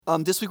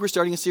This week we're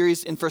starting a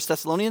series in 1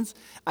 Thessalonians.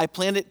 I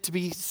planned it to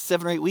be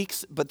 7 or 8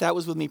 weeks, but that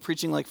was with me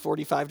preaching like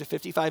 45 to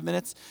 55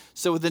 minutes.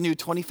 So with the new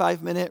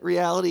 25-minute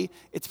reality,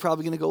 it's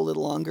probably going to go a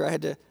little longer.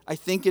 I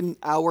think in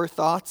our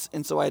thoughts,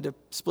 and so I had to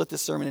split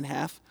this sermon in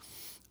half.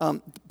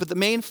 But the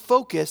main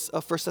focus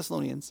of 1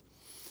 Thessalonians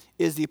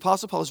is the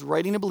Apostle Paul is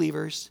writing to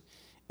believers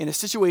in a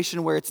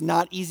situation where it's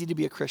not easy to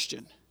be a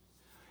Christian.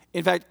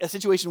 In fact, a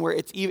situation where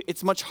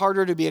it's much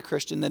harder to be a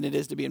Christian than it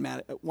is to be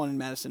one in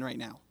Madison right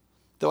now.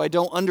 Though I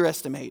don't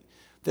underestimate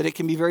that it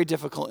can be very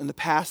difficult in the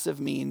passive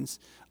means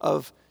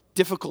of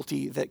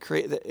difficulty that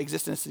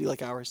exists in a city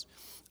like ours.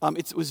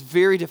 It was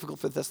very difficult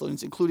for the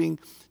Thessalonians, including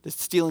the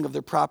stealing of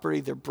their property,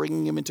 they're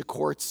bringing them into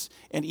courts,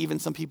 and even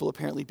some people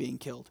apparently being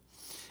killed.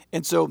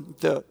 And so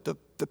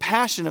the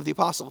passion of the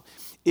apostle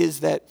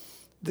is that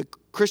the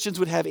Christians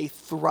would have a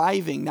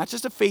thriving, not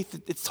just a faith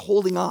that's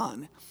holding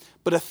on,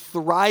 but a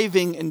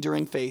thriving,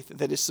 enduring faith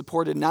that is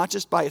supported not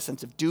just by a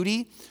sense of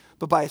duty,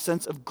 but by a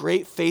sense of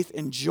great faith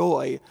and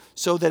joy,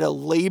 so that a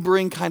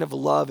laboring kind of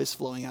love is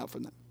flowing out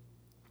from them.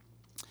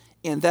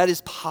 And that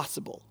is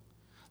possible.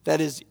 That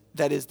is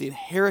the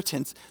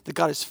inheritance that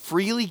God has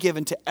freely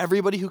given to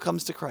everybody who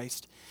comes to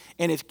Christ.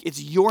 And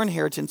it's your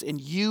inheritance, and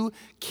you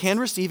can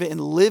receive it and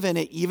live in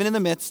it, even in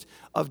the midst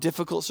of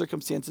difficult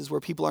circumstances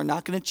where people are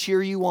not going to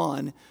cheer you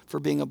on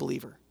for being a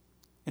believer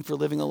and for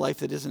living a life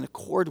that is in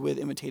accord with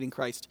imitating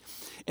Christ.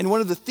 And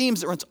one of the themes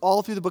that runs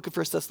all through the book of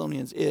 1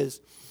 Thessalonians is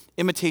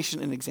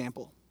imitation and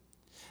example.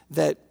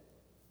 That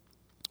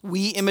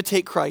we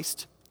imitate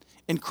Christ,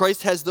 and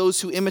Christ has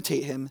those who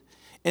imitate him,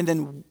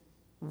 and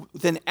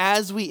then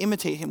as we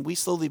imitate him, we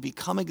slowly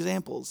become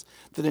examples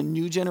that a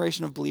new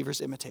generation of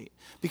believers imitate.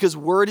 Because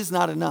word is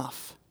not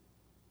enough.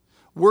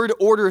 Word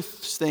orders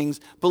things,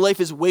 but life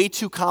is way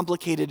too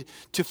complicated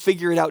to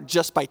figure it out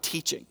just by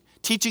teaching.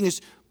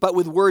 But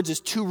with words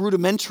is too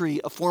rudimentary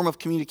a form of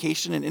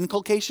communication and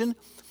inculcation.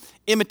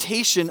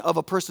 Imitation of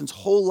a person's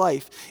whole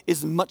life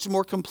is much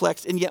more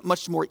complex and yet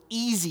much more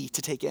easy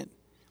to take in.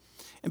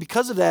 And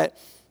because of that,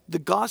 the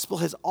gospel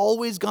has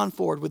always gone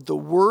forward with the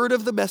word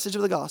of the message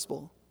of the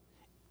gospel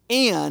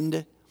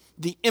and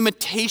the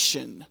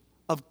imitation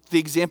of the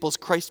examples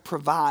Christ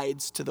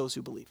provides to those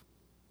who believe.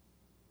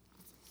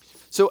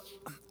 So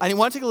I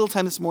want to take a little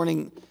time this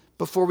morning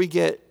before we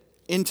get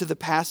into the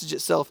passage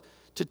itself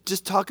to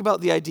just talk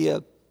about the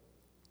idea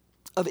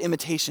of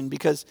imitation,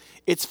 because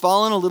it's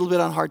fallen a little bit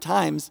on hard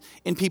times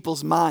in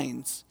people's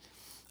minds.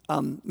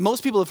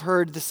 Most people have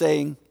heard the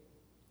saying,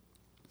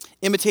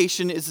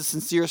 imitation is the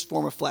sincerest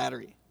form of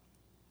flattery,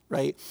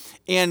 right?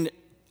 And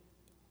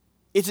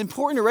it's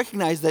important to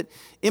recognize that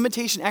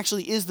imitation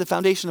actually is the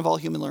foundation of all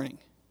human learning.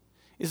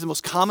 It's the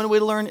most common way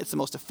to learn. It's the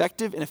most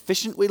effective and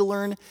efficient way to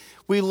learn.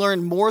 We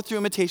learn more through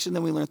imitation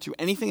than we learn through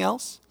anything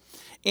else.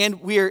 And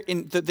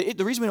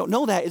the reason we don't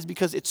know that is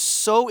because it's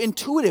so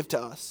intuitive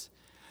to us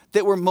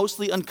that we're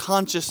mostly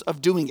unconscious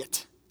of doing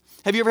it.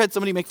 Have you ever had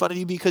somebody make fun of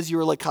you because you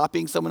were like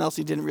copying someone else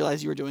and you didn't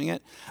realize you were doing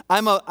it?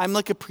 I'm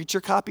like a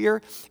preacher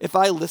copier. If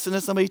I listen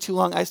to somebody too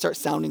long, I start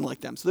sounding like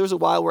them. So there was a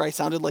while where I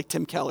sounded like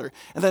Tim Keller,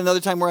 and then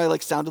another time where I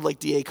like sounded like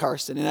D.A.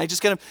 Carson. And I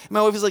just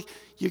my wife was like,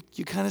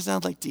 you kind of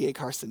sound like D.A.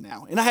 Carson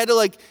now. And I had to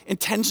like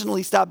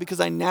intentionally stop because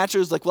I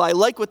naturally was like, well, I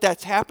like what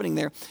that's happening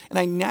there. And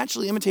I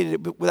naturally imitated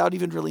it, but without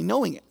even really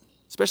knowing it,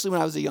 especially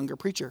when I was a younger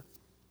preacher.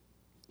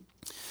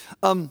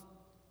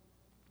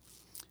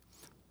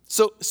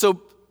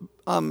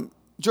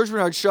 George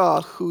Bernard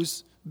Shaw,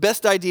 whose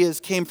best ideas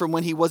came from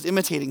when he was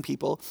imitating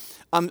people,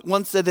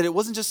 once said that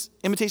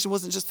imitation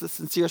wasn't just the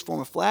sincerest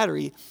form of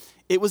flattery,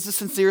 it was the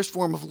sincerest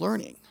form of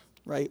learning,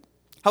 right?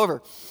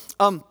 However,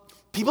 there's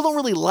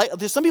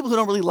some people who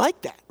don't really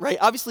like that, right?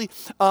 Obviously,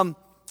 a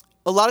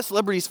lot of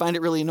celebrities find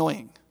it really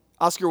annoying.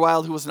 Oscar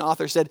Wilde, who was an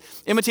author, said,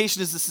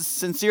 imitation is the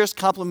sincerest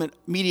compliment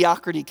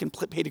mediocrity can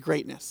pay to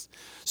greatness.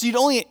 So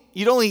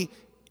you'd only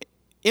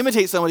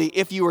imitate somebody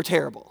if you were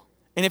terrible.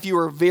 And if you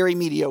were very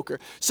mediocre.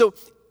 So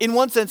in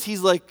one sense, he's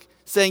like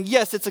saying,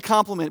 yes, it's a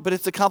compliment, but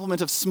it's a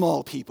compliment of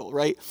small people,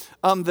 right?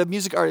 The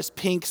music artist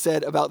Pink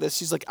said about this,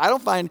 she's like, I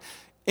don't find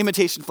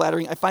imitation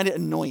flattering, I find it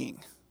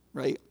annoying,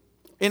 right?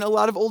 And a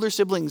lot of older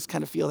siblings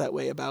kind of feel that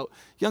way about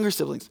younger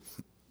siblings.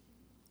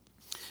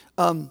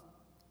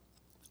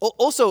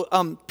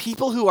 Also,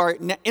 people who are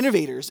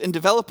innovators and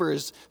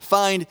developers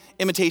find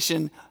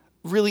imitation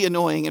really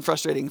annoying and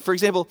frustrating. For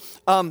example,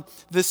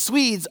 the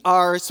Swedes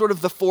are sort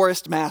of the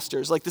forest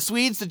masters. Like the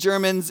Swedes, the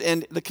Germans,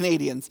 and the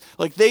Canadians.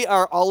 Like they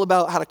are all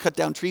about how to cut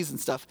down trees and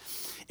stuff.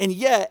 And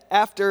yet,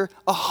 after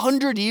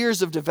 100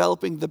 years of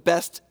developing the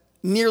best,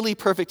 nearly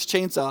perfect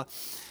chainsaw,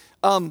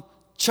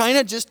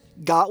 China just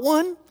got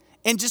one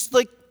and just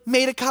like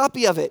made a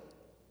copy of it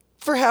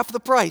for half the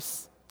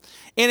price.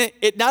 And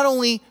it not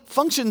only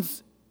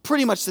functions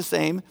pretty much the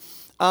same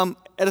at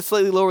a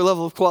slightly lower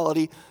level of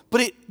quality,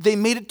 but they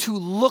made it to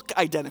look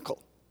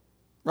identical,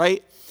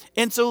 right?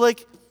 And so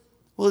like,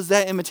 well, is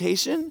that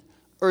imitation?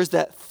 Or is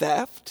that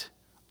theft?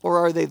 Or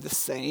are they the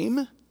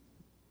same?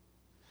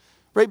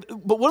 Right?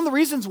 But one of the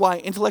reasons why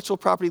intellectual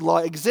property law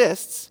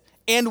exists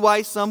and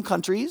why some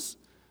countries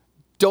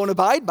don't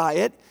abide by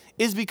it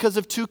is because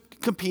of two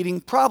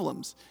competing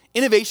problems.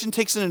 Innovation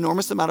takes an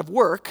enormous amount of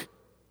work,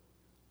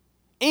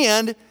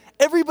 and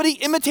everybody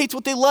imitates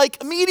what they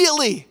like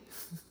immediately.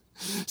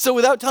 So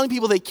without telling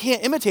people they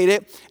can't imitate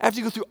it, after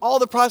you go through all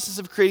the process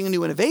of creating a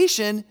new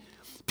innovation,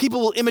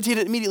 people will imitate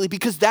it immediately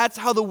because that's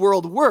how the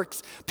world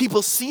works.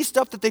 People see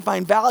stuff that they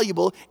find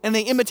valuable and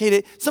they imitate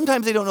it.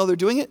 Sometimes they don't know they're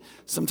doing it.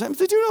 Sometimes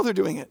they do know they're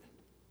doing it,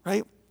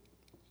 right?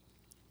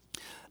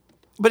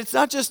 But it's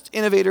not just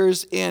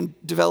innovators and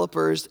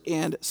developers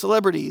and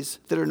celebrities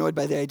that are annoyed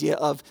by the idea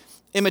of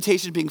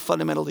imitation being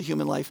fundamental to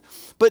human life,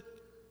 but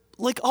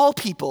like all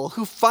people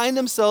who find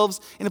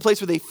themselves in a place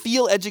where they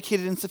feel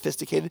educated and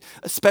sophisticated,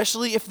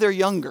 especially if they're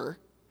younger,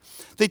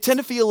 they tend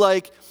to feel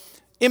like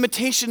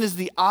imitation is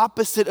the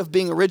opposite of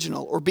being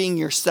original or being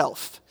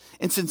yourself.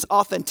 And since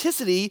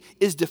authenticity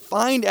is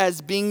defined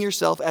as being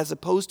yourself as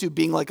opposed to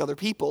being like other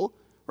people,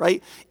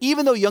 right?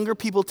 Even though younger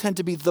people tend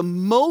to be the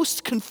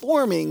most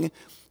conforming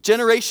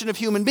generation of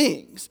human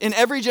beings in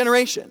every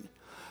generation,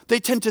 they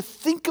tend to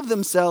think of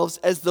themselves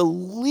as the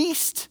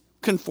least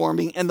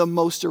conforming and the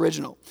most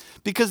original.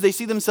 Because they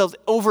see themselves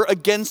over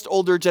against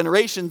older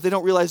generations, they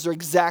don't realize they're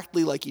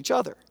exactly like each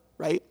other,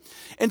 right?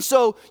 And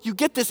so you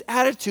get this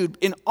attitude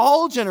in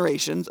all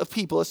generations of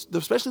people,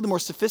 especially the more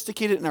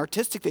sophisticated and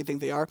artistic they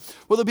think they are,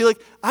 where they'll be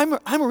like,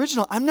 I'm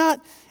original, I'm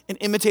not an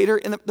imitator.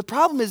 And the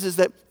problem is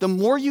that the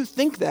more you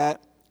think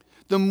that,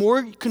 the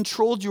more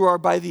controlled you are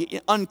by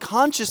the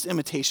unconscious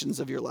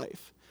imitations of your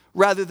life,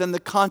 rather than the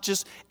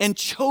conscious and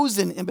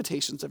chosen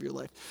imitations of your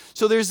life.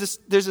 So there's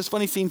this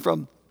funny scene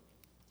from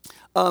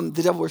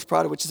The Devil Wears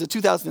Prada, which is a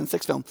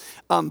 2006 film,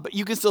 but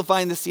you can still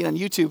find this scene on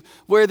YouTube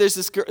where there's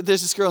this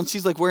girl and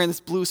she's like wearing this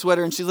blue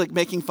sweater and she's like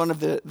making fun of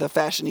the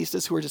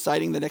fashionistas who are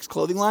deciding the next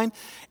clothing line,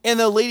 and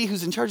the lady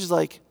who's in charge is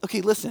like, okay,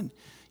 listen,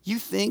 you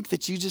think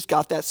that you just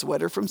got that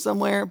sweater from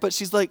somewhere, but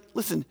she's like,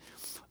 listen,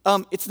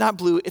 it's not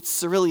blue, it's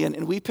cerulean,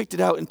 and we picked it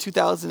out in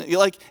 2000.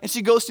 And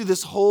she goes through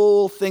this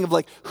whole thing of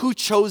like, who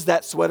chose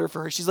that sweater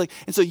for her? She's like,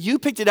 and so you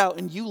picked it out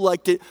and you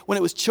liked it when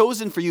it was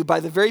chosen for you by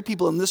the very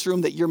people in this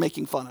room that you're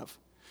making fun of.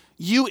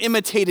 You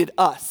imitated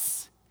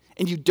us,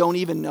 and you don't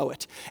even know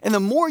it. And the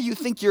more you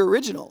think you're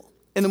original,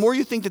 and the more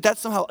you think that that's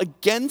somehow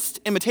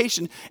against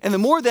imitation, and the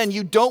more then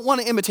you don't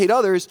want to imitate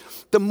others,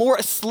 the more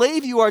a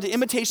slave you are to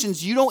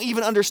imitations you don't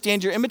even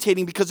understand you're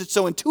imitating because it's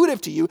so intuitive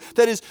to you.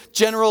 That is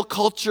general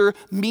culture,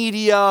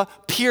 media,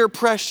 peer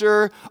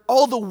pressure,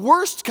 all the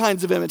worst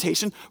kinds of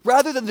imitation,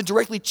 rather than the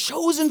directly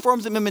chosen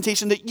forms of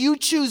imitation that you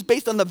choose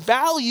based on the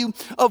value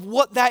of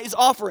what that is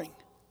offering,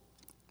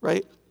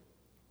 right?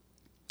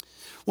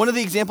 One of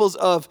the examples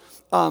of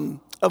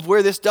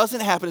where this doesn't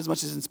happen as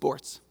much as in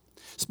sports.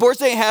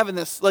 Sports ain't having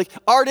this. Like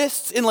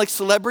artists and like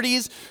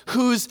celebrities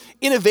whose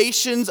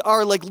innovations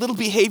are like little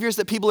behaviors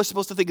that people are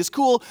supposed to think is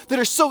cool that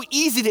are so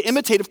easy to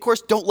imitate, of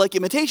course, don't like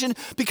imitation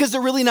because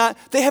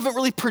they haven't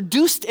really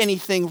produced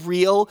anything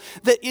real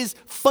that is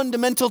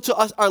fundamental to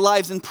us, our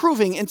lives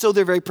improving. And so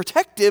they're very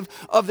protective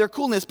of their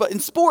coolness. But in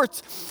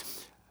sports,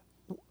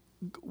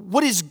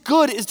 what is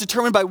good is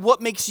determined by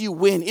what makes you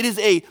win. It is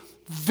a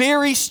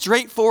very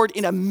straightforward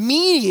and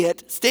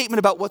immediate statement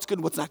about what's good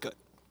and what's not good.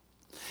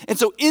 And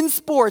so in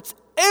sports,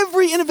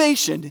 every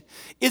innovation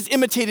is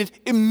imitated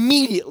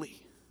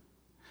immediately.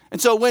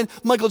 And so when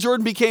Michael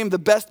Jordan became the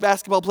best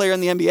basketball player in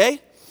the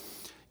NBA,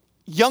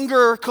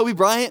 younger Kobe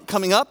Bryant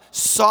coming up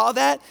saw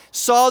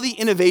the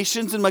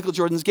innovations in Michael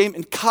Jordan's game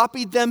and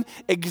copied them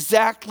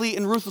exactly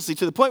and ruthlessly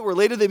to the point where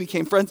later they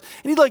became friends.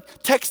 And he'd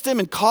like text him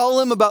and call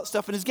him about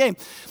stuff in his game.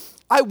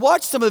 I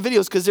watched some of the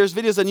videos because there's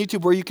videos on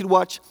YouTube where you can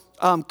watch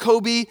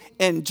Kobe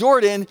and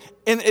Jordan,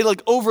 and it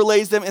like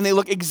overlays them, and they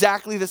look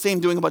exactly the same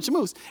doing a bunch of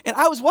moves. And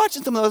I was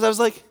watching some of those. I was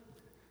like,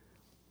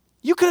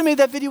 you could have made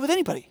that video with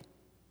anybody.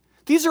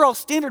 These are all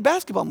standard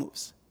basketball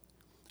moves.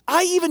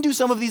 I even do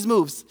some of these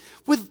moves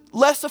with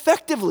less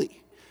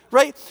effectively,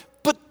 right?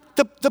 But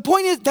the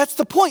point is, that's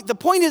the point. The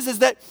point is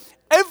that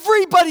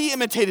everybody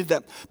imitated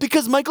them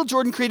because Michael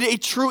Jordan created a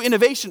true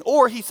innovation,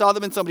 or he saw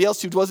them in somebody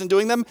else who wasn't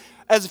doing them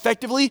as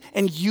effectively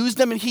and used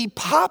them, and he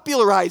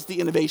popularized the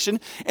innovation.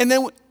 And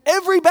then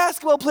every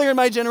basketball player in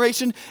my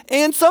generation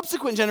and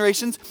subsequent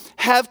generations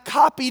have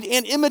copied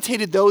and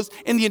imitated those,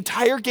 and the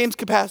entire game's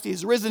capacity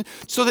has risen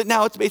so that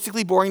now it's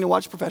basically boring to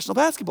watch professional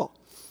basketball.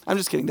 I'm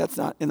just kidding. That's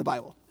not in the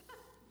Bible.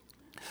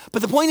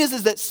 But the point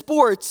is that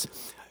sports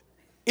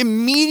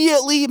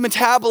immediately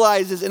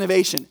metabolizes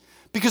innovation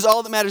because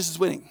all that matters is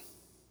winning.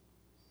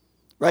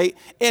 Right?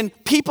 And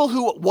people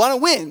who want to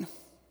win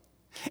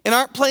and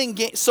aren't playing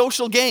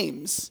social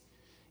games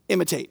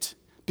imitate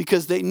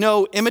because they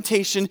know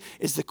imitation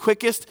is the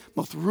quickest,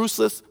 most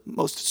ruthless,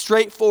 most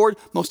straightforward,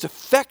 most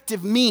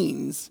effective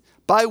means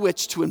by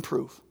which to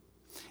improve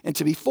and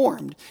to be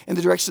formed in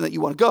the direction that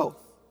you want to go.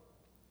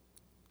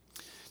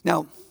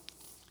 Now,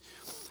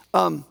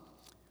 one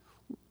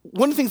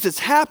of the things that's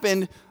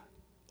happened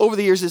over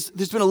the years is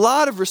there's been a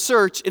lot of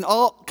research in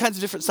all kinds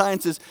of different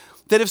sciences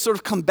that have sort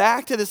of come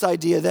back to this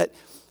idea that,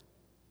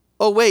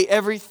 oh wait,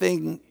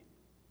 everything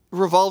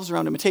revolves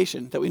around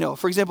imitation that we know.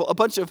 For example, a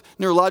bunch of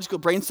neurological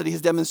brain study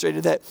has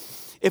demonstrated that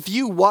if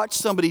you watch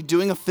somebody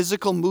doing a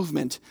physical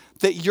movement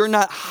that you're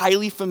not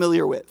highly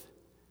familiar with,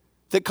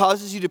 that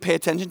causes you to pay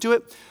attention to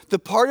it, the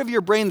part of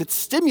your brain that's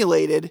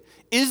stimulated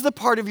is the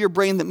part of your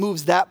brain that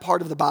moves that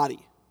part of the body.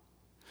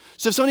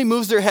 So if somebody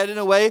moves their head in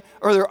a way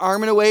or their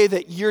arm in a way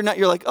that you're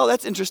like, oh,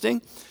 that's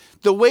interesting.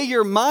 The way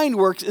your mind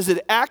works is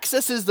it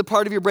accesses the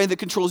part of your brain that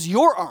controls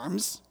your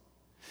arms.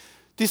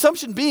 The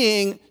assumption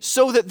being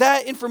so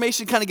that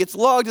information kind of gets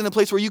logged in the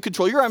place where you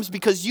control your arms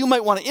because you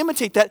might want to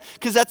imitate that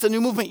because that's a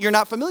new movement you're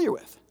not familiar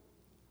with,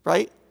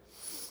 right?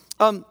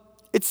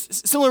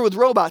 It's similar with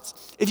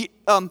robots. If you,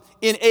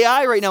 in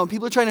AI right now, when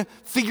people are trying to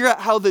figure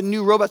out how the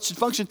new robots should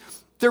function,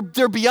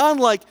 they're beyond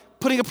like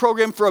putting a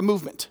program for a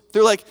movement.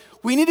 They're like,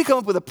 we need to come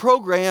up with a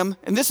program,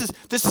 and this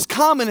is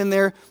common in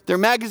their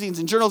magazines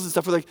and journals and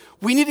stuff. We're like,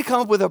 we need to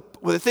come up with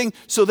a thing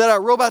so that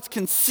our robots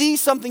can see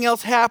something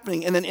else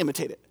happening and then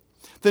imitate it.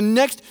 The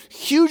next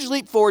huge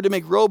leap forward to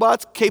make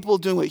robots capable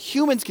of doing what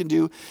humans can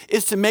do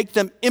is to make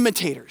them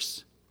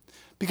imitators.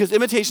 Because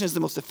imitation is the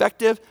most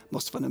effective,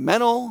 most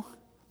fundamental,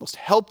 most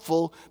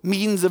helpful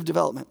means of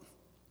development.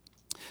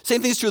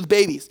 Same thing is true with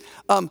babies.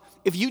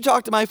 If you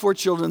talk to my 4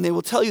 children, they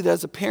will tell you that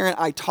as a parent,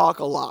 I talk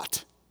a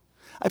lot.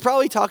 I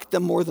probably talk to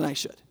them more than I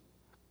should.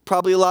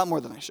 Probably a lot more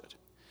than I should.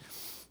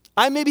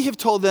 I maybe have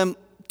told them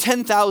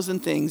 10,000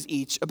 things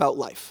each about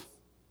life.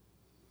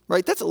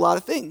 Right? That's a lot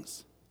of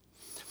things.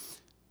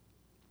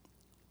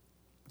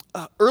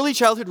 Early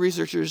childhood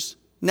researchers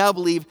now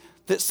believe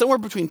that somewhere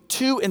between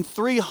 200,000 and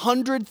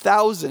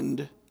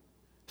 300,000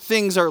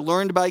 things are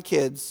learned by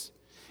kids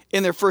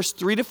in their first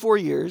 3 to 4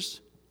 years,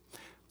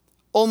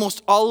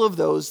 almost all of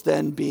those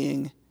then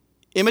being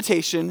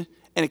imitation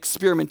and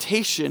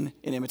experimentation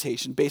in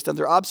imitation based on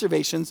their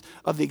observations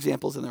of the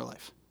examples in their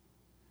life.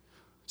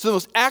 So the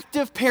most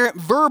active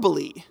parent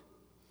verbally,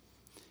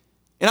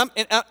 and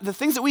the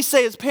things that we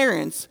say as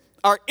parents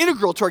are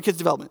integral to our kids'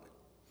 development,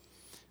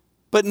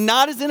 but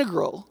not as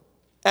integral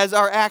as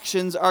our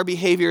actions, our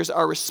behaviors,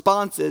 our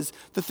responses,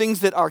 the things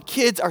that our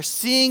kids are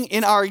seeing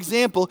in our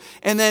example,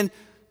 and then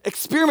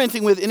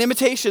experimenting with in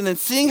imitation and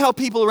seeing how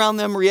people around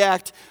them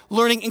react,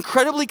 learning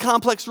incredibly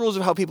complex rules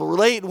of how people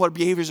relate and what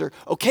behaviors are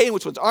okay and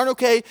which ones aren't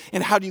okay,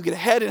 and how do you get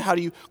ahead and how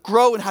do you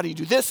grow and how do you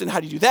do this and how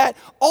do you do that.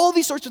 All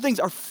these sorts of things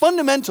are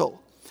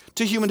fundamental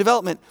to human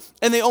development,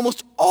 and they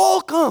almost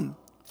all come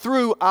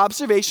through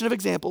observation of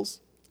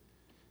examples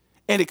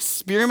and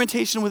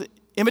experimentation with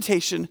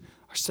imitation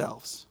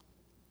ourselves.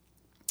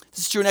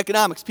 This is true in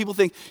economics. People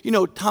think,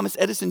 Thomas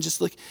Edison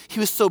he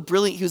was so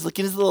brilliant. He was like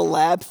in his little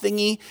lab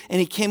thingy and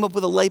he came up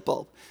with a light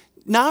bulb.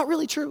 Not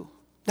really true.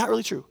 Not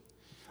really true.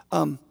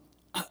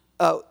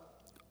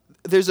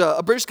 There's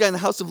a British guy in the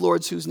House of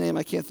Lords whose name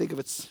I can't think of.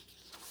 It's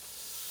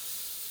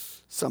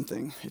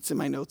something. It's in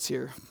my notes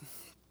here.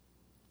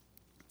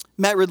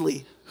 Matt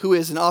Ridley, who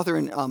is an author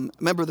and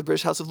member of the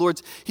British House of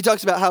Lords, he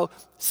talks about how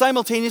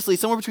simultaneously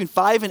somewhere between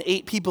 5 and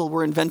 8 people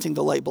were inventing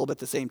the light bulb at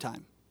the same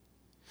time.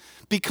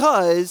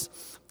 Because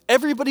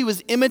everybody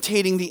was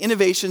imitating the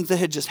innovations that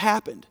had just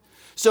happened.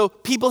 So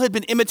people had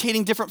been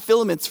imitating different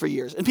filaments for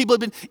years, and people had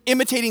been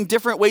imitating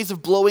different ways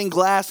of blowing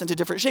glass into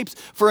different shapes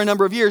for a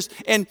number of years,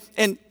 and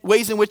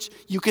ways in which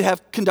you could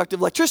have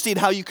conductive electricity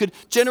and how you could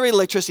generate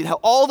electricity and how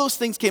all those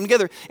things came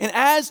together. And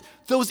as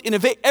those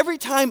every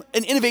time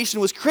an innovation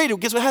was created,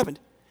 guess what happened?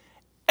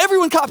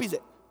 Everyone copies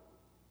it.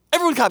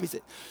 Everyone copies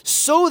it.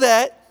 So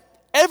that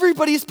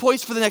everybody is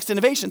poised for the next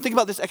innovation. Think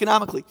about this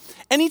economically.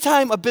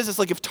 Anytime a business,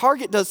 like if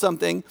Target does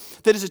something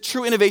that is a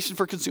true innovation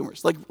for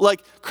consumers, like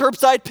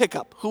curbside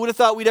pickup. Who would have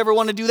thought we'd ever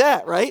want to do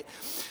that, right?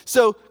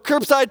 So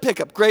curbside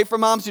pickup, great for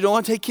moms who don't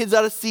want to take kids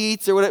out of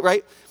seats or whatever,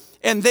 right?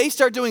 And they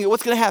start doing it,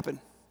 what's going to happen?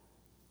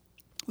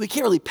 We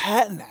can't really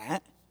patent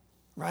that,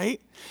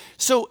 right?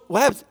 So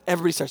what happens?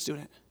 Everybody starts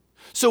doing it.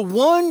 So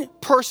one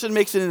person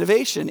makes an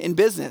innovation in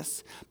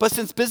business, but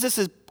since business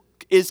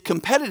is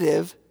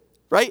competitive,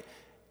 right?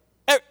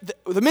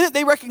 The minute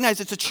they recognize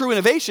it's a true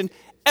innovation,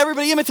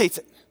 everybody imitates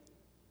it.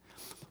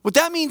 What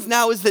that means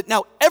now is that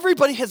now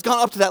everybody has gone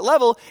up to that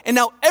level, and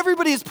now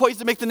everybody is poised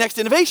to make the next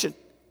innovation,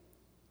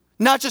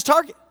 not just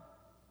Target.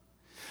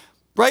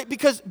 Right?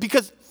 Because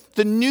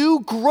the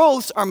new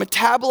growths are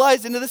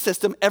metabolized into the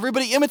system,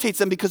 everybody imitates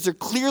them because they're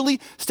clearly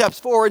steps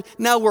forward.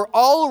 Now we're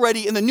all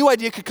already, and the new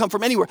idea could come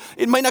from anywhere.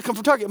 It might not come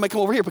from Target, it might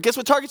come over here, but guess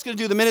what Target's going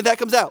to do the minute that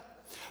comes out?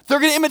 They're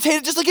going to imitate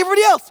it just like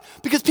everybody else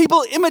because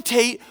people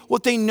imitate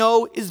what they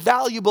know is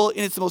valuable, and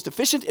it's the most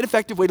efficient and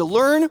effective way to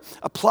learn,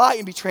 apply,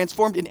 and be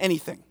transformed in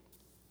anything.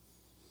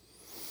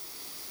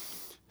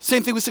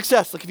 Same thing with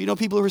success. Like if you know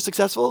people who are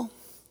successful,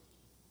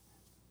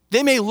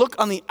 they may look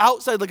on the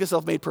outside like a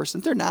self-made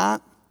person. They're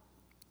not.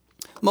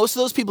 Most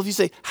of those people, if you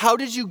say, how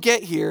did you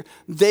get here?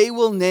 They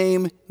will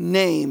name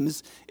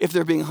names if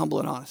they're being humble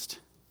and honest.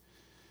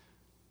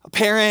 A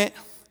parent,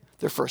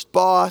 their first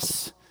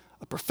boss,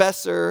 a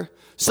professor,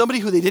 somebody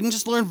who they didn't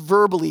just learn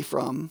verbally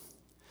from,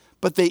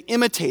 but they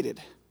imitated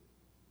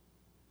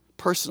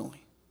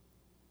personally.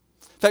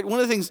 In fact, one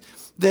of the things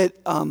that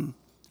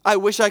I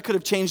wish I could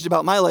have changed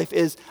about my life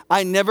is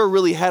I never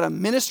really had a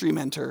ministry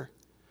mentor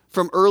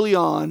from early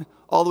on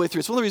all the way through.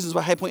 It's one of the reasons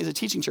why High Point is a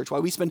teaching church, why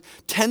we spend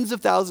tens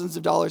of thousands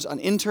of dollars on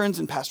interns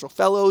and pastoral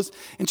fellows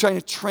and trying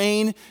to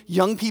train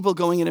young people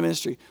going into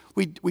ministry.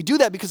 We do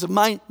that because of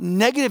my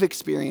negative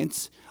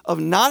experience of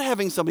not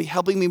having somebody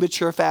helping me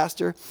mature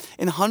faster.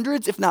 And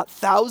hundreds, if not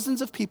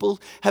thousands of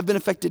people have been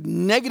affected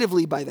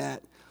negatively by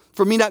that.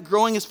 For me not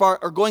growing as far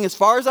or going as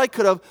far as I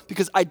could have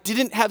because I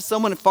didn't have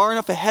someone far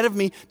enough ahead of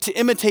me to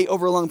imitate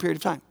over a long period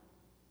of time.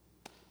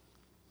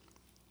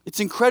 It's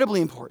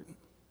incredibly important.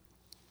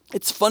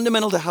 It's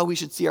fundamental to how we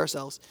should see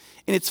ourselves.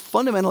 And it's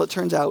fundamental, it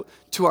turns out,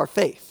 to our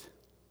faith.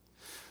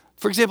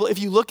 For example, if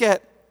you look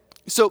at,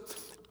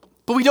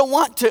 but we don't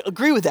want to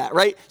agree with that,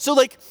 right? So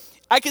like,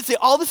 I could say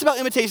all this about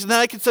imitation, then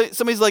I could say,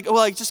 somebody's like, well,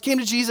 I just came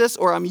to Jesus,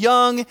 or I'm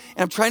young, and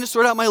I'm trying to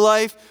sort out my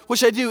life. What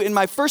should I do? And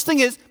my first thing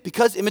is,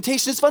 because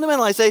imitation is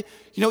fundamental, I say,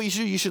 you know what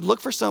you should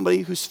look for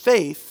somebody whose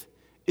faith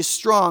is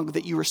strong,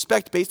 that you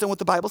respect based on what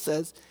the Bible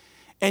says,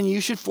 and you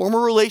should form a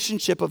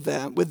relationship with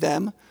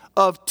them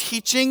of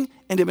teaching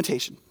and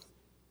imitation,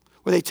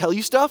 where they tell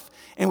you stuff,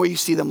 and where you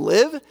see them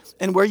live,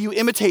 and where you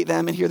imitate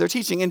them and hear their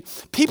teaching. And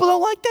people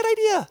don't like that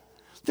idea.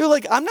 They're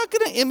like, I'm not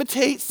going to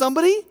imitate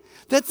somebody.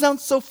 That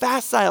sounds so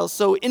facile,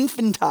 so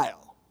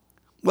infantile.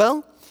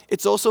 Well,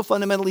 it's also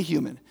fundamentally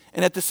human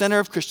and at the center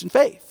of Christian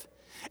faith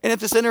and at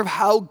the center of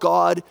how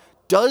God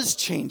does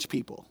change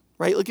people,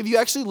 right? Like if you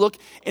actually look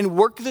and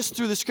work this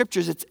through the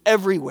scriptures, it's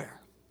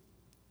everywhere,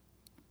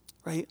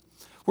 right?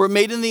 We're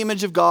made in the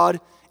image of God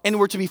and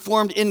we're to be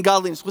formed in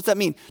godliness. What's that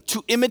mean?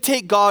 To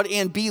imitate God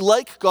and be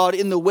like God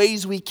in the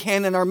ways we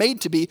can and are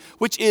made to be,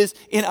 which is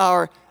in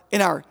our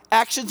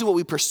actions and what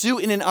we pursue,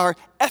 and in our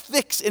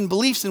ethics and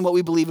beliefs and what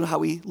we believe and how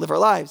we live our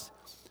lives.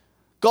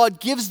 God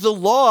gives the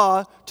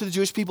law to the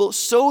Jewish people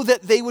so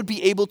that they would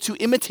be able to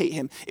imitate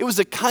him. It was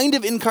a kind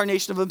of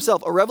incarnation of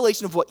himself, a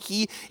revelation of what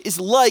he is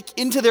like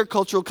into their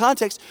cultural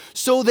context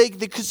so they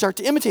could start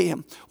to imitate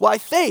him. Why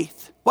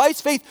faith? Why is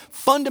faith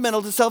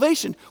fundamental to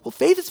salvation? Well,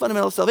 faith is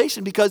fundamental to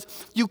salvation because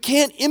you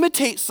can't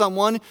imitate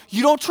someone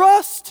you don't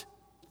trust.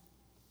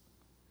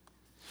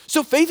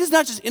 So faith is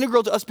not just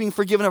integral to us being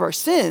forgiven of our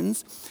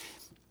sins.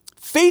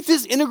 Faith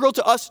is integral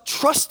to us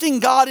trusting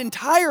God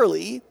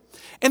entirely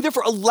and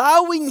therefore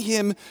allowing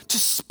him to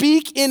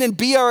speak in and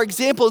be our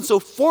example and so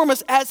form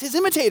us as his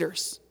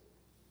imitators.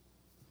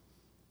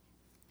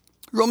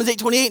 Romans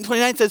 8:28 and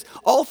 29 says,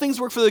 all things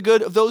work for the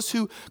good of those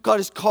who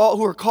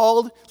are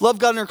called, love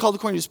God and are called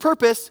according to his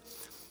purpose,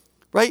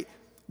 right?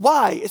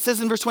 Why? It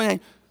says in verse 29,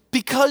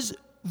 because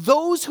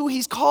those who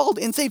he's called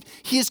and saved,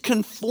 he is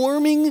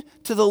conforming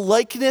to the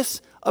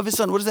likeness of his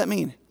son. What does that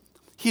mean?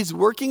 He's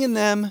working in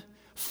them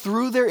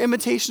through their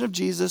imitation of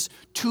Jesus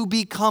to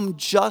become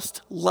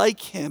just like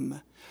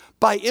him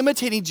by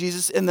imitating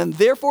Jesus and then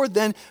therefore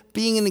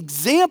being an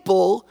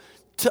example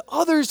to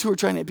others who are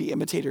trying to be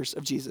imitators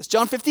of Jesus.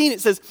 John 15,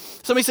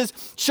 somebody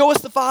says, show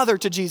us the Father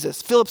to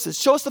Jesus. Philip says,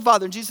 show us the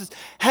Father. And Jesus,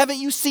 haven't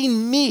you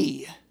seen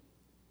me?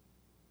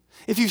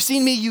 If you've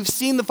seen me, you've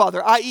seen the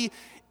Father. I.e.,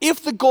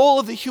 if the goal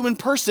of the human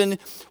person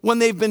when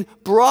they've been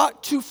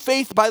brought to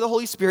faith by the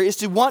Holy Spirit is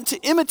to want to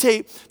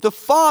imitate the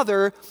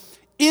Father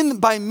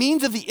by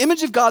means of the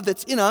image of God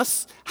that's in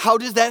us, how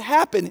does that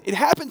happen? It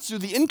happens through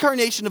the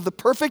incarnation of the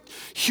perfect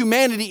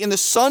humanity in the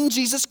Son,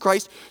 Jesus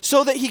Christ,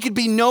 so that he could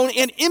be known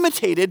and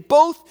imitated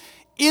both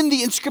in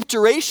the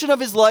inscripturation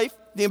of his life,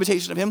 the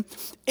imitation of him,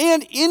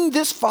 and in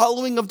this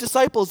following of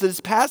disciples that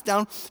is passed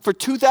down for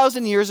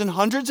 2,000 years and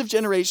hundreds of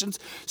generations,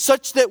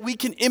 such that we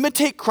can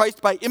imitate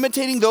Christ by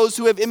imitating those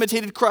who have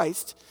imitated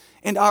Christ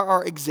and are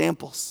our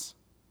examples.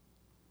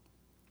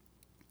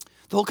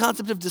 The whole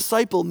concept of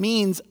disciple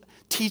means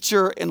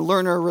teacher and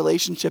learner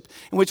relationship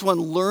in which one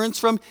learns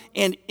from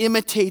and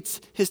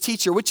imitates his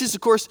teacher, which is,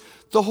 of course,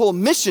 the whole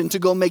mission to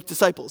go make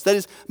disciples. That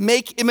is,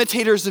 make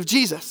imitators of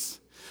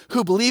Jesus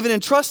who believe in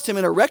and trust him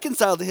and are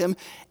reconciled to him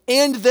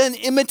and then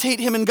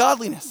imitate him in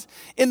godliness.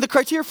 And the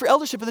criteria for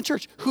eldership in the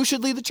church, who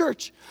should lead the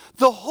church?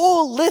 The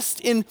whole list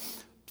in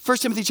 1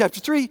 Timothy chapter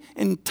 3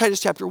 and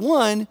Titus chapter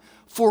 1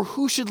 for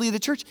who should lead the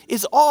church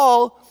is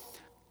all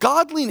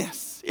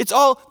godliness. It's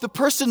all the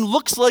person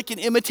looks like and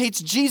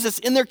imitates Jesus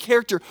in their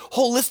character,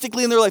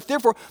 holistically in their life.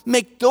 Therefore,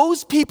 make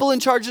those people in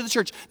charge of the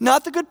church.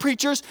 Not the good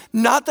preachers,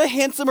 not the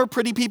handsome or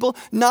pretty people,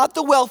 not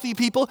the wealthy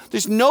people.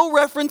 There's no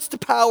reference to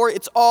power.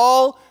 It's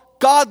all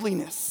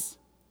godliness.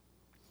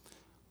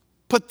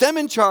 Put them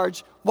in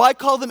charge. Why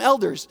call them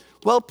elders?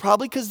 Well,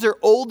 probably because they're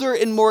older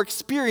and more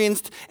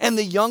experienced, and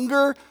the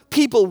younger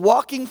people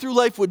walking through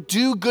life would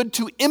do good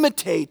to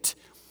imitate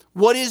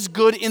what is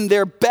good in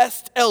their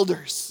best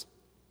elders.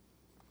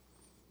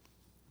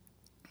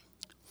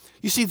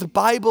 You see, the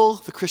Bible,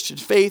 the Christian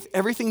faith,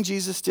 everything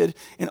Jesus did,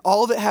 and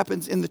all that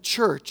happens in the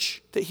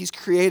church that he's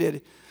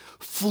created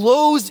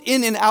flows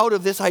in and out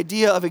of this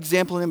idea of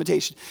example and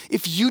imitation.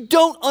 If you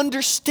don't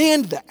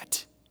understand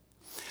that,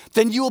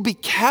 then you will be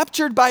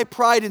captured by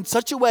pride in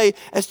such a way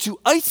as to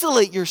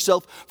isolate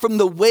yourself from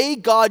the way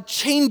God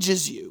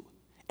changes you,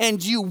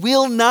 and you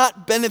will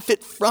not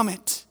benefit from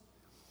it.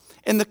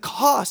 And the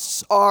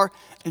costs are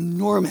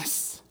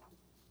enormous.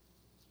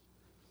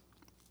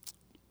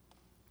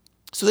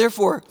 So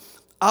therefore,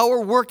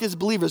 our work as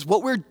believers,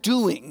 what we're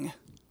doing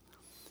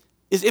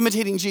is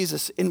imitating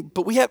Jesus.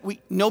 But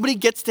nobody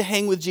gets to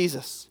hang with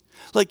Jesus.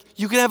 Like,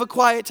 you can have a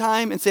quiet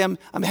time and say, I'm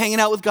hanging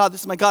out with God.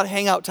 This is my God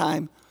hangout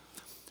time.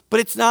 But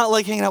it's not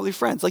like hanging out with your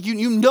friends. Like,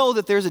 you know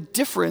that there's a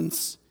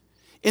difference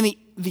in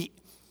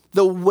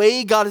the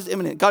way God is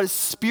immanent. God is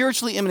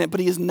spiritually immanent, but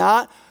he is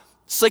not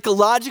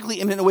psychologically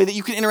immanent in a way that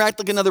you can interact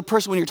like another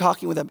person when you're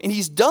talking with them. And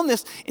he's done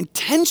this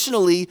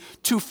intentionally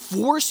to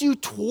force you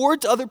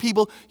towards other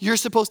people you're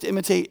supposed to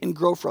imitate and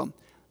grow from.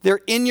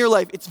 They're in your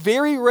life. It's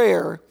very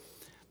rare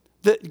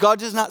that God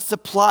does not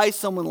supply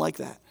someone like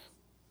that.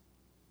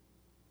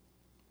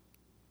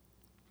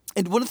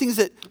 And one of the things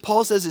that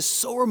Paul says is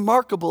so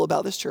remarkable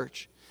about this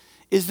church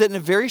is that in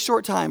a very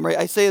short time, right?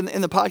 I say in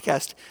the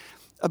podcast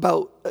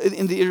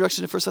in the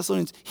introduction to 1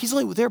 Thessalonians, he's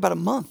only there about a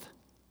month.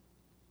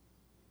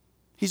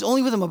 He's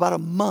only with them about a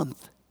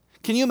month.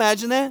 Can you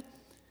imagine that?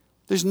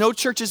 There's no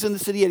churches in the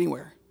city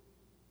anywhere.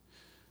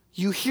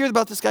 You hear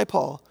about this guy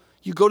Paul.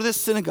 You go to this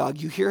synagogue.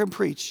 You hear him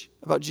preach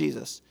about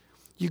Jesus.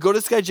 You go to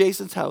this guy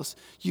Jason's house.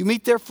 You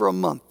meet there for a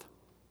month.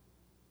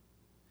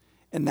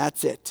 And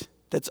that's it.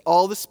 That's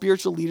all the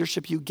spiritual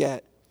leadership you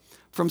get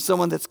from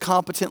someone that's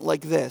competent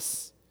like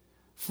this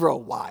for a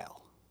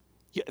while.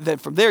 Then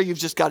from there, you've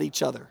just got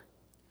each other.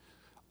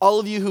 All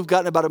of you who've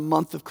gotten about a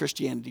month of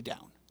Christianity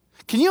down.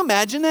 Can you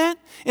imagine that?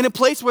 In a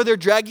place where they're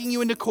dragging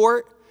you into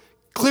court,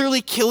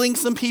 clearly killing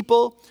some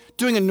people,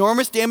 doing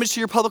enormous damage to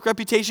your public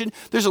reputation.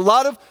 There's a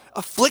lot of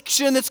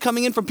affliction that's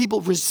coming in from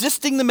people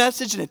resisting the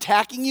message and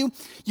attacking you.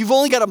 You've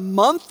only got a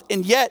month,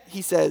 and yet,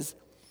 he says,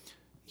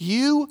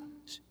 you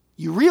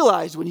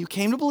realized when you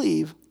came to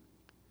believe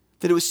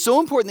that it was so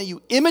important that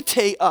you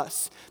imitate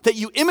us, that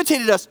you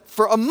imitated us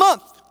for a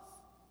month.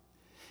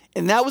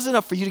 And that was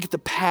enough for you to get the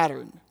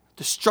pattern,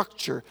 the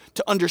structure,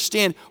 to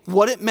understand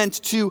what it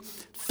meant to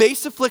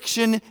face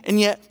affliction and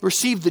yet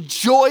receive the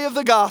joy of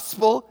the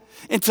gospel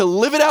and to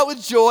live it out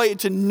with joy and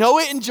to know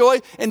it in joy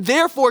and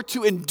therefore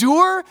to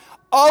endure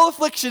all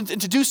afflictions and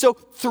to do so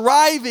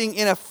thriving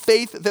in a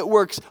faith that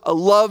works, a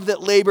love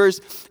that labors,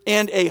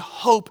 and a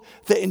hope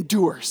that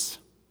endures.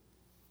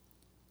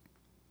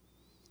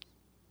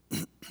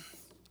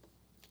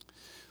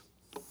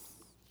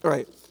 All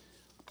right.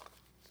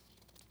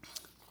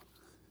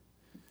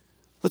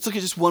 Let's look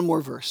at just one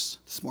more verse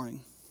this morning.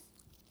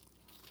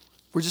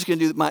 We're just going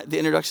to do the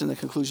introduction and the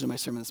conclusion of my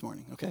sermon this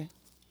morning, okay?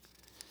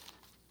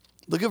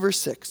 Look at verse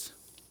 6.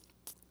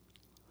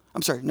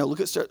 Look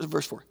at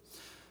verse 4.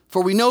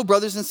 For we know,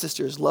 brothers and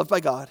sisters, loved by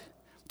God,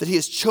 that he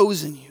has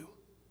chosen you.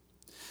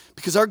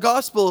 Because our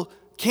gospel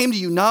came to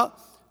you not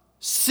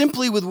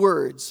simply with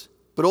words,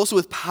 but also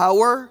with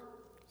power,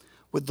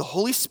 with the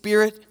Holy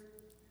Spirit,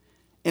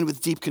 and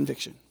with deep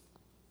conviction.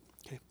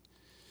 Okay.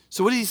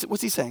 So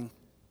what's he saying?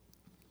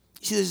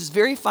 You see, there's this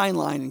very fine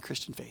line in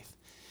Christian faith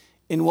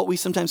in what we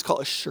sometimes call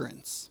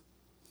assurance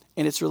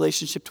and its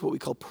relationship to what we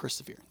call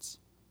perseverance,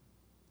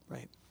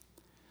 right?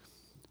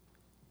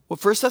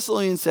 What 1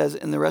 Thessalonians says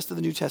and the rest of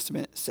the New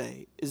Testament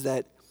say is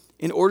that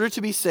in order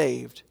to be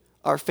saved,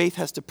 our faith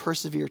has to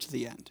persevere to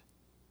the end.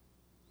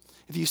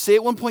 If you say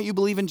at one point you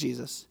believe in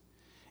Jesus,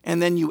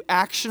 and then you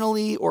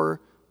actionally or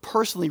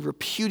personally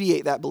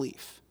repudiate that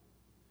belief,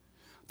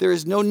 there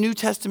is no New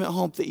Testament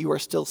hope that you are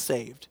still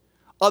saved,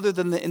 other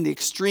than in the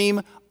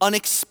extreme,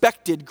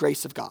 unexpected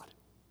grace of God.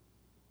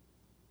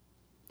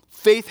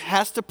 Faith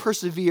has to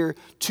persevere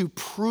to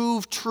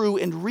prove true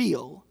and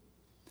real.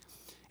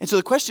 And so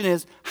the question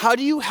is, how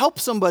do you help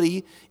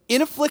somebody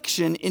in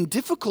affliction, in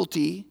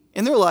difficulty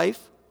in their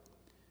life,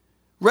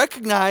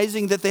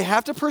 recognizing that they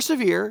have to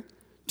persevere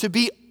to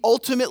be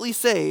ultimately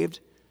saved?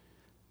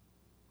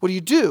 What do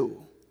you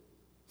do?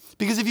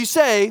 Because if you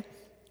say,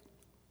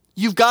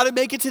 you've got to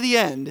make it to the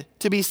end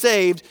to be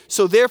saved,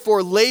 so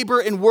therefore labor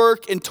and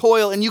work and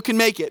toil and you can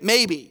make it,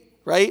 maybe,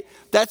 right?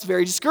 That's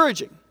very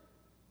discouraging.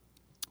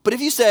 But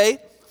if you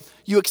say,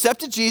 you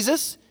accepted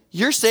Jesus,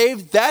 you're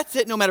saved, that's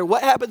it, no matter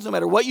what happens, no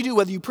matter what you do,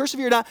 whether you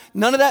persevere or not,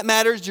 none of that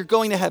matters, you're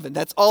going to heaven.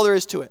 That's all there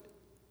is to it.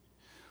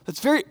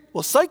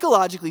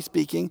 Psychologically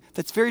speaking,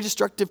 that's very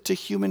destructive to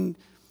human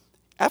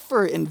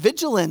effort and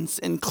vigilance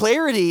and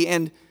clarity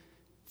and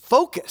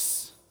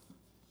focus,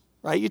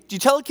 right? You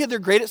tell a kid they're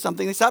great at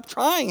something, they stop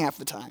trying half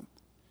the time.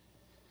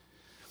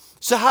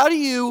 So how do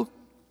you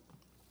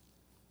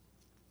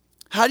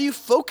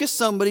focus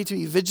somebody to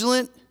be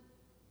vigilant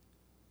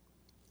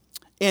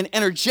and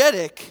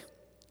energetic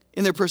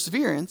in their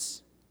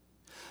perseverance,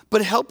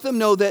 but help them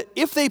know that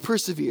if they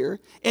persevere,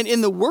 and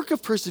in the work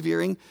of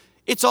persevering,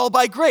 it's all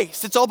by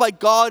grace. It's all by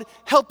God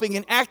helping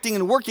and acting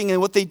and working. And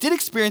what they did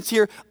experience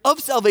here of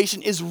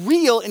salvation is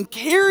real and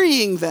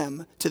carrying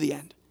them to the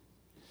end.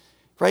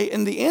 Right?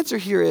 And the answer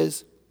here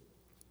is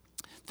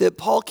that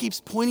Paul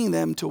keeps pointing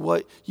them to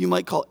what you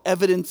might call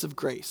evidence of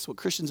grace, what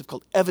Christians have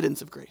called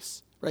evidence of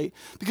grace. Right?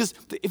 Because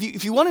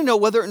if you want to know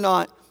whether or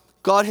not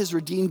God has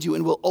redeemed you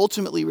and will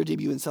ultimately redeem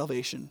you in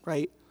salvation,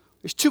 right?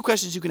 There's two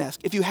questions you can ask.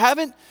 If you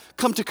haven't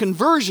come to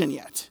conversion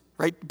yet,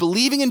 right?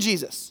 Believing in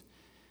Jesus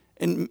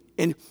and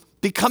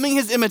becoming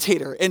his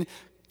imitator and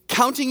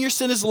counting your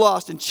sin as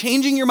lost and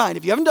changing your mind,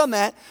 if you haven't done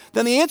that,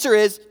 then the answer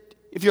is,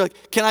 if you're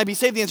like, can I be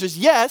saved? The answer is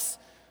yes.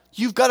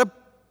 You've got to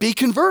be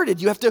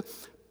converted. You have to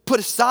put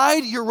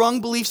aside your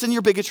wrong beliefs and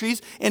your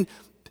bigotries and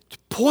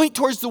point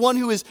towards the one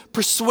who has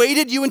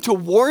persuaded you into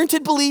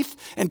warranted belief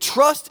and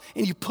trust,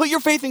 and you put your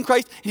faith in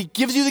Christ, and he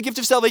gives you the gift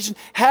of salvation.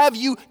 Have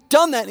you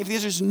done that? And if the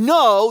answer is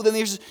no, then the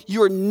answer is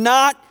you are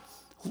not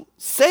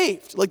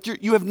saved. Like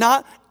you have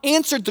not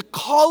answered the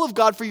call of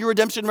God for your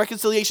redemption and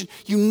reconciliation.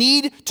 You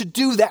need to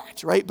do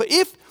that, right? But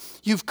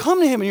if you've come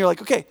to him and you're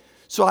like, okay,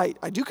 so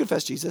I do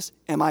confess Jesus,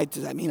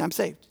 does that mean I'm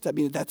saved? Does that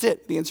mean that's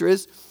it? The answer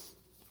is,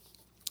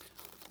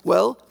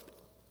 well,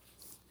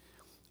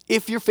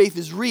 if your faith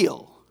is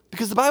real,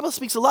 because the Bible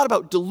speaks a lot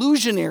about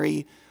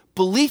delusionary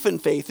belief in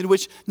faith in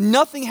which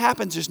nothing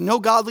happens. There's no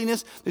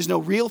godliness. There's no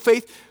real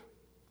faith.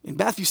 In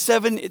Matthew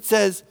 7, it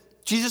says,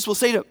 Jesus will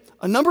say to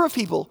a number of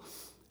people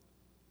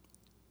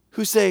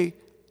who say,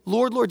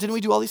 Lord, Lord, didn't we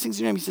do all these things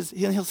in your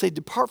name? He'll say,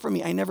 depart from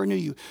me, I never knew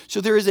you.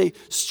 So there is a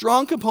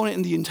strong component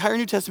in the entire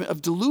New Testament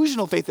of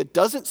delusional faith that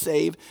doesn't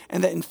save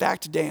and that in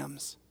fact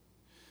damns.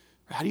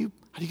 How do you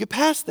get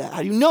past that?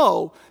 How do you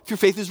know if your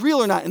faith is real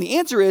or not? And the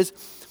answer is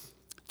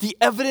the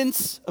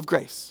evidence of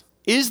grace.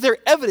 Is there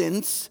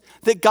evidence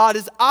that God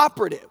is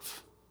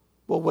operative?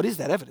 Well, what is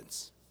that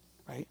evidence,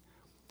 right?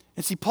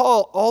 And see,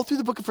 Paul, all through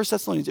the book of 1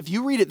 Thessalonians, if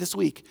you read it this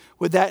week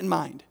with that in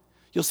mind,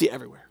 you'll see it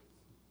everywhere.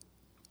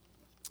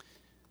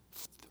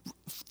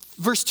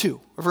 Verse 2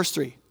 or verse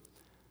 3,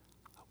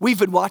 we've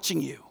been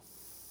watching you,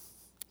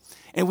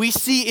 and we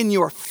see in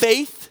your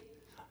faith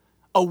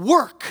a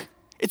work.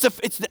 It's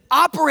the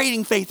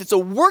operating faith. It's a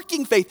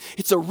working faith.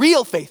 It's a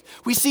real faith.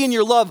 We see in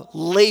your love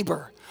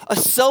labor, a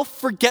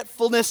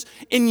self-forgetfulness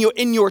in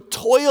your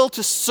toil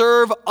to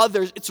serve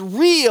others. It's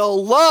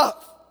real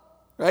love,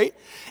 right?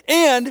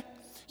 And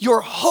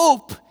your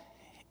hope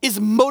is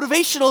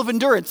motivational of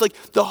endurance. Like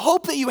the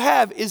hope that you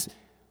have is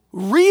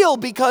real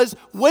because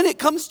when it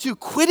comes to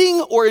quitting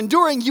or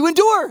enduring, you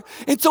endure.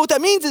 And so what that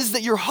means is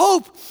that your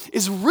hope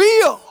is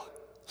real.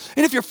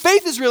 And if your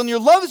faith is real and your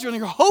love is real and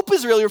your hope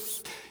is real,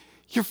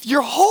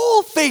 your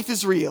whole faith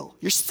is real.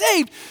 You're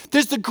saved.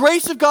 There's the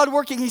grace of God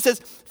working. He says,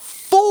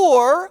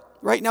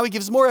 right now he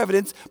gives more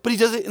evidence, but he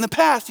does it in the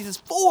past. He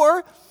says,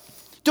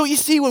 don't you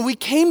see, when we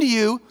came to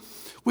you,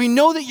 we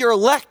know that you're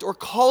elect or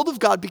called of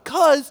God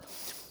because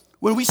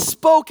when we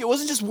spoke, it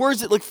wasn't just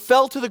words that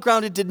fell to the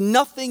ground. It did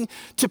nothing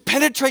to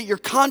penetrate your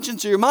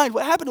conscience or your mind.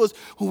 What happened was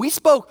when we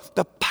spoke,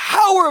 the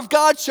power of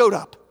God showed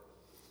up.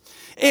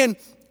 And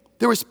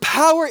there was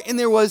power and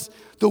there was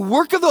the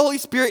work of the Holy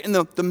Spirit, and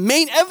the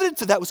main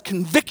evidence of that was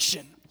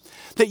conviction.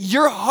 That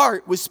your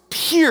heart was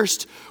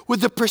pierced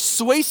with the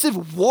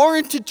persuasive,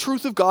 warranted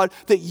truth of God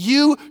that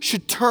you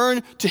should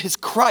turn to his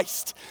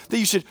Christ. That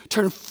you should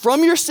turn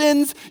from your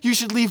sins, you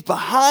should leave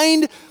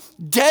behind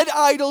dead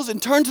idols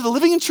and turn to the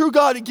living and true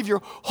God and give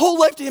your whole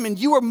life to him. And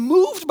you were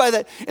moved by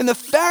that. And the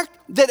fact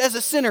that as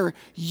a sinner,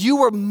 you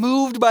were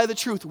moved by the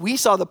truth. We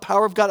saw the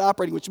power of God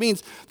operating, which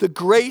means the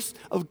grace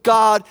of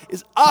God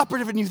is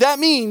operative in you. That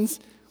means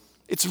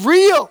it's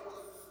real,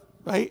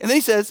 right? And then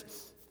he says,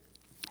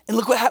 and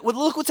look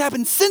what's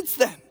happened since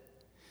then,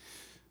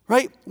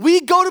 right?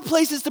 We go to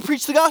places to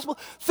preach the gospel.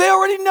 They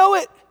already know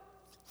it.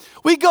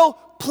 We go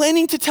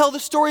planning to tell the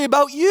story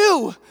about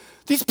you.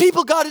 These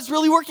people God is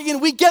really working in.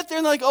 We get there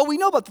and they're like, oh, we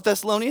know about the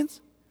Thessalonians.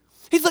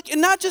 He's like,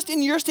 and not just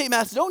in your state,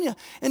 Macedonia,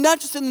 and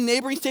not just in the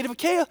neighboring state of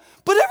Achaia,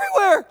 but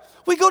everywhere.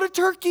 We go to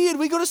Turkey and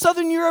we go to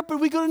Southern Europe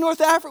and we go to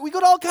North Africa. We go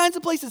to all kinds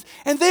of places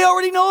and they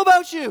already know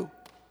about you.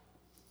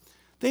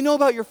 They know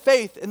about your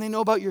faith and they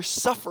know about your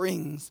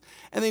sufferings.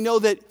 And they know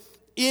that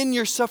in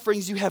your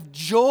sufferings you have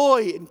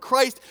joy in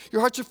Christ.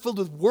 Your hearts are filled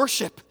with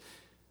worship.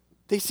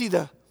 They see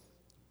this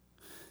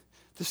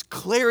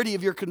clarity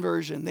of your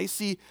conversion. They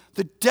see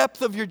the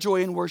depth of your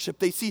joy in worship.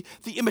 They see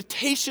the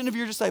imitation of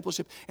your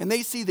discipleship. And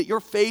they see that your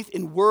faith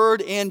in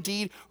word and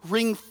deed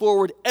ring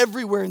forward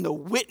everywhere in the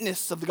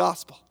witness of the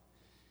gospel.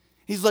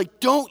 He's like,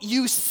 don't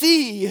you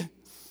see?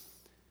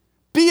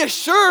 Be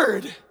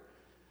assured.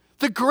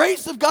 The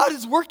grace of God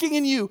is working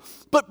in you,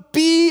 but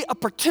be a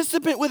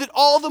participant with it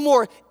all the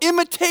more.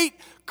 Imitate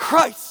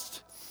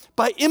Christ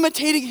by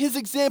imitating his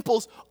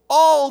examples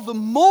all the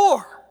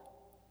more.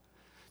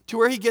 To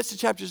where he gets to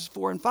chapters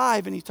 4 and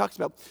 5, and he talks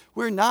about,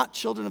 we're not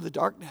children of the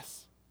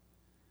darkness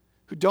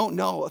who don't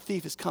know a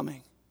thief is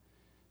coming,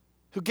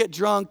 who get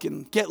drunk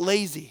and get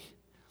lazy.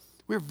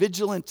 We're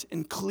vigilant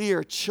and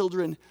clear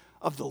children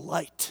of the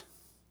light.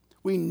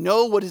 We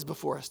know what is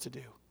before us to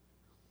do.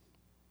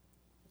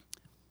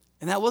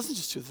 And that wasn't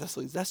just true of the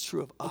Thessalonians, that's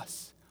true of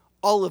us.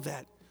 All of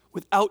that,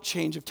 without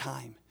change of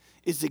time,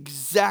 is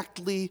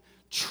exactly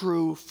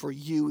true for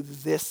you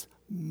this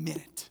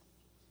minute.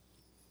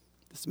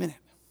 This minute.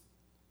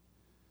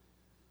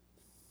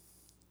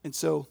 And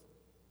so,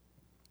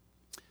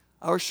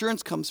 our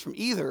assurance comes from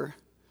either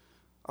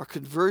our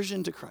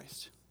conversion to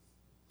Christ,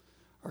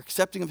 our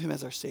accepting of him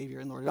as our Savior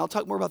and Lord. And I'll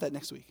talk more about that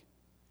next week.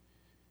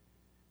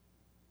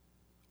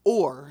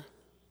 Or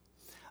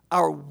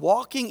our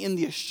walking in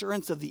the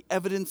assurance of the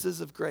evidences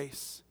of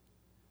grace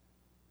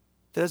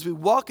That as we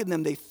walk in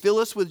them, they fill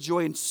us with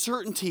joy and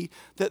certainty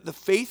that the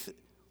faith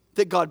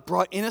that God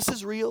brought in us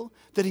is real,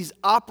 that He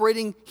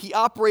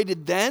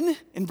operated then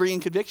in bringing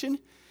conviction.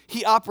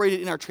 He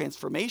operated in our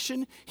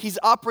transformation. He's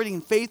operating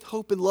in faith,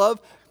 hope, and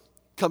love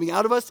coming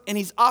out of us, and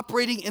He's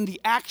operating in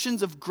the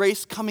actions of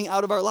grace coming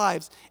out of our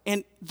lives.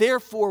 And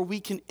therefore, we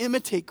can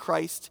imitate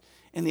Christ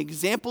and the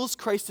examples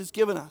Christ has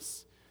given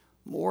us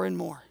more and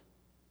more.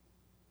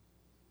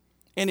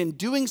 And in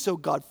doing so,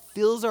 God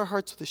fills our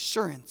hearts with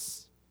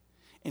assurance,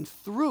 and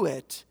through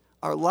it,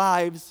 our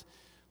lives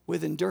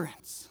with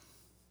endurance.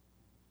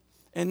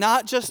 And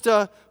not just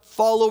a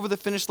fall over the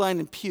finish line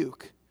and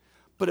puke,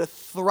 but a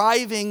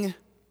thriving,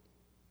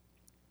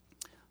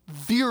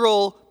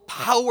 virile,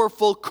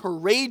 powerful,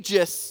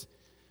 courageous,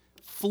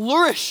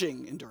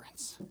 flourishing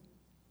endurance.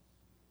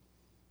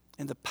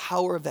 And the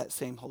power of that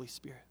same Holy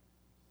Spirit.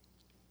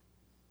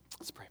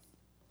 Let's pray.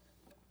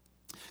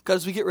 God,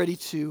 as we get ready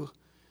to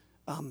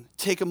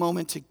take a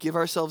moment to give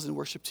ourselves in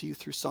worship to you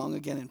through song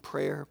again and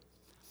prayer,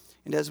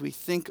 and as we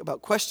think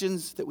about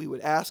questions that we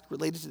would ask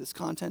related to this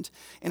content,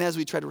 and as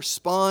we try to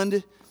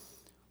respond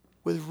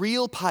with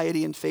real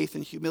piety and faith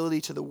and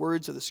humility to the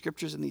words of the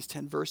scriptures in these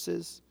 10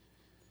 verses,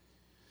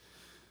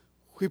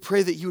 we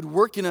pray that you would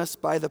work in us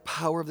by the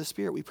power of the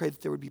Spirit. We pray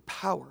that there would be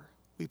power.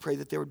 We pray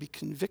that there would be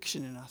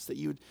conviction in us, that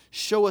you would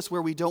show us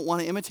where we don't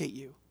want to imitate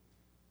you,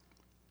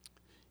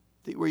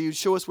 where you'd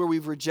show us where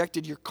we've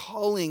rejected your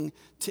calling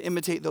to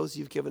imitate those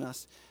you've given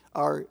us,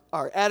 our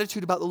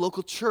attitude about the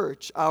local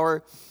church,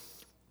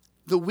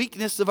 the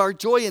weakness of our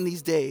joy in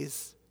these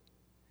days,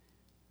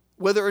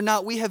 whether or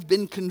not we have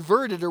been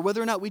converted or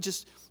whether or not we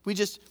just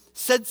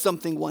said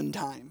something one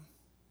time.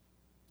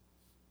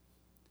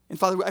 And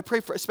Father, I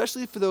pray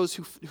especially for those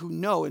who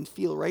know and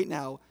feel right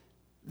now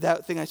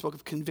that thing I spoke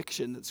of,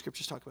 conviction, that the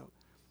scriptures talk about,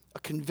 a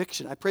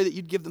conviction. I pray that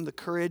you'd give them the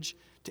courage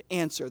to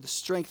answer, the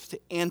strength to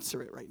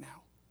answer it right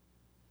now,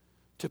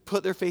 to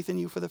put their faith in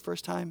you for the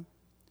first time,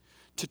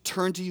 to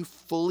turn to you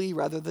fully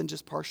rather than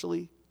just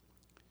partially,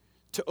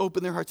 to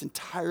open their hearts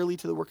entirely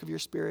to the work of your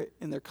Spirit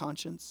in their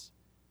conscience,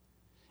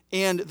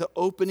 and the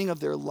opening of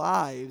their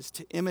lives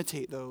to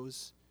imitate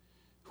those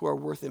who are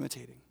worth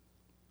imitating.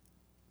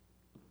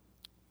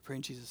 I pray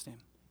in Jesus' name.